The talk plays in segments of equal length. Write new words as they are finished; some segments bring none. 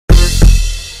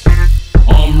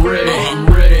I'm ready. I'm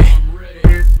ready.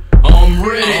 I'm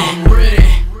ready. I'm ready.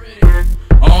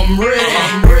 I'm ready.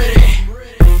 I'm ready.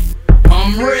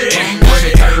 I'm ready. Watch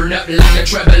me turn up like the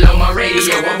treble on my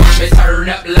radio. Watch me turn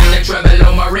up like the treble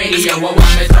on my radio.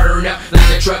 Watch me turn up like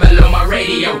the treble on my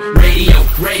radio. Radio.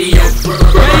 Put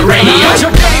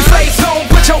your game face on.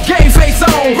 Put your game face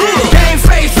on. Game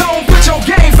face on. Put your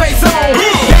game face on.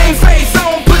 Game face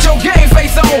on. Put your game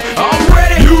face on. I'm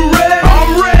ready. You ready?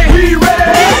 I'm ready. We ready.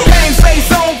 Game face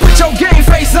on. Put your game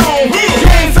face on.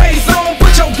 Game face on.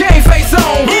 Put your game face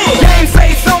on. Game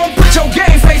face on. Put your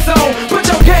game face on. Put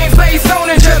your game face on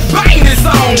and just bang this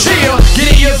song. Chill. Get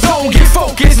in your zone. Get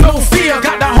focused. No fear.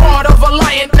 Got the heart of a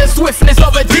lion. The swiftness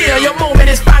of a deer. Your moment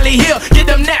is finally here. Get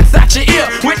them naps out your ear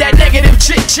with that negative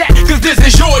chit chat. Cause this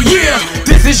is your year.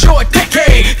 This is your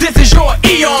decade. This is your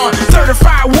eon.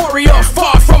 Certified warrior.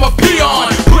 Far from a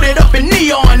peon. Put it up in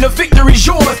neon. The victory's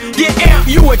yours. Get amped.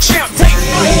 You a champ. Take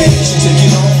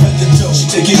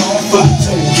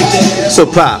So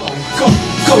Pop,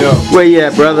 where you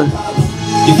at, brother?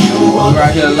 We're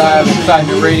right here live at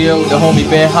Excitement Radio with the homie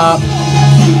Ben Hop.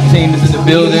 Team is in the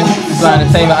building. Fly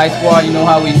Entertainment, Ice Squad, you know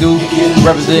how we do.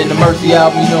 Representing the Mercy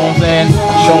album, you know what I'm saying?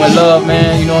 Showing love,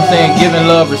 man, you know what I'm saying? Giving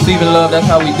love, receiving love, that's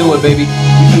how we do it, baby.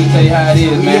 Let me tell you how it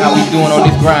is, man, how we doing on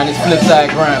this grind, this flip side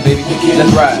grind, baby.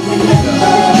 Let's ride.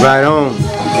 Right on.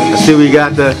 I see we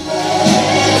got the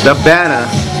banner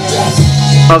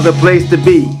of the place to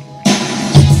be.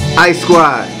 Ice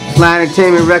Squad, Fly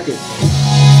Entertainment Records.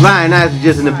 Fly Nice is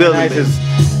just in the building.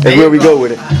 That's where we go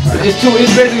with it. It's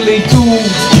basically two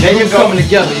coming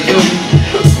together. You feel me?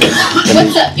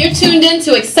 What's up? You're tuned in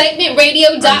to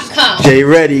excitementradio.com. Jay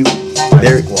Ready.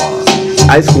 There.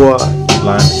 Ice Squad.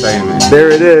 Fly Entertainment. There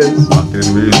it is. Locked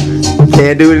in music.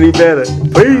 Can't do it any better.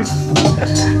 Peace.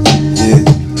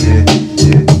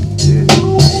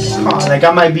 Like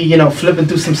I might be, you know, flipping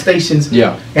through some stations,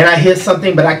 yeah, and I hear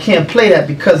something, but I can't play that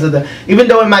because of the, even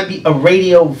though it might be a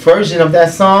radio version of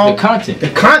that song, the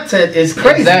content is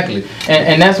crazy. Exactly,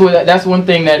 and that's one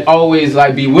thing that always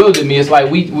like bewildered me. It's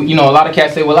like we you know, a lot of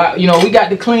cats say, well, we got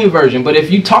the clean version, but if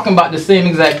you talking about the same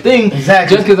exact thing,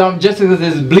 exactly, just because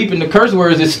it's bleeping the curse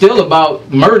words, it's still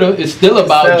about murder, it's still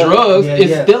about drugs,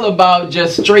 it's still about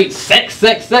just straight sex,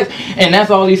 and that's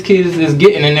all these kids is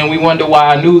getting, and then we wonder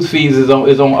why our news feeds is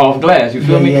on off glass. You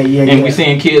feel me? And we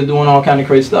seeing kids doing all kind of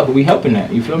crazy stuff, but we helping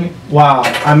that. You feel me? Wow.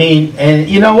 I mean, and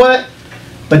you know what?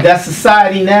 But that's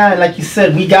society now, and like you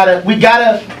said, we gotta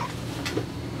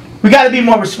be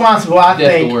more responsible. I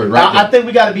think. The word, right? I think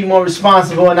we gotta be more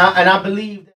responsible, and I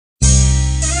believe.